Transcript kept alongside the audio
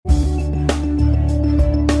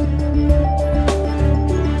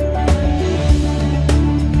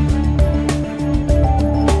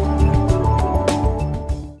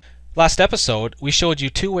Last episode, we showed you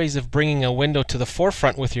two ways of bringing a window to the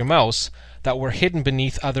forefront with your mouse that were hidden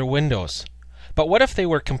beneath other windows. But what if they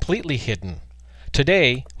were completely hidden?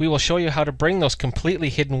 Today, we will show you how to bring those completely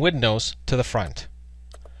hidden windows to the front.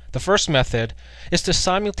 The first method is to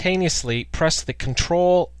simultaneously press the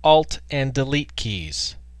Control, Alt, and Delete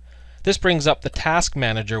keys. This brings up the Task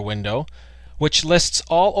Manager window, which lists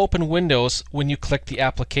all open windows when you click the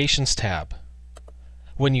Applications tab.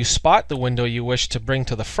 When you spot the window you wish to bring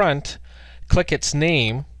to the front, click its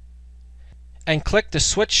name and click the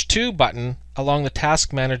Switch To button along the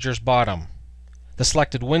Task Manager's bottom. The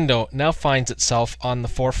selected window now finds itself on the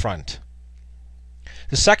forefront.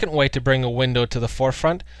 The second way to bring a window to the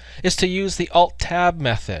forefront is to use the Alt-Tab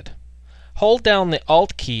method. Hold down the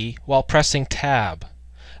Alt key while pressing Tab.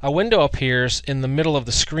 A window appears in the middle of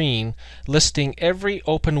the screen listing every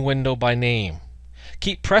open window by name.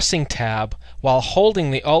 Keep pressing Tab while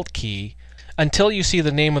holding the Alt key until you see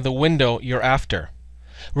the name of the window you're after.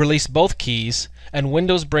 Release both keys and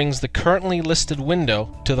Windows brings the currently listed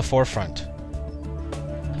window to the forefront.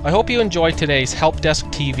 I hope you enjoyed today's Help Desk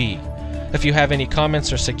TV. If you have any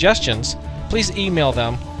comments or suggestions, please email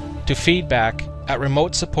them to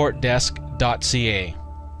feedback@remotesupportdesk.ca.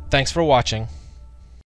 Thanks for watching.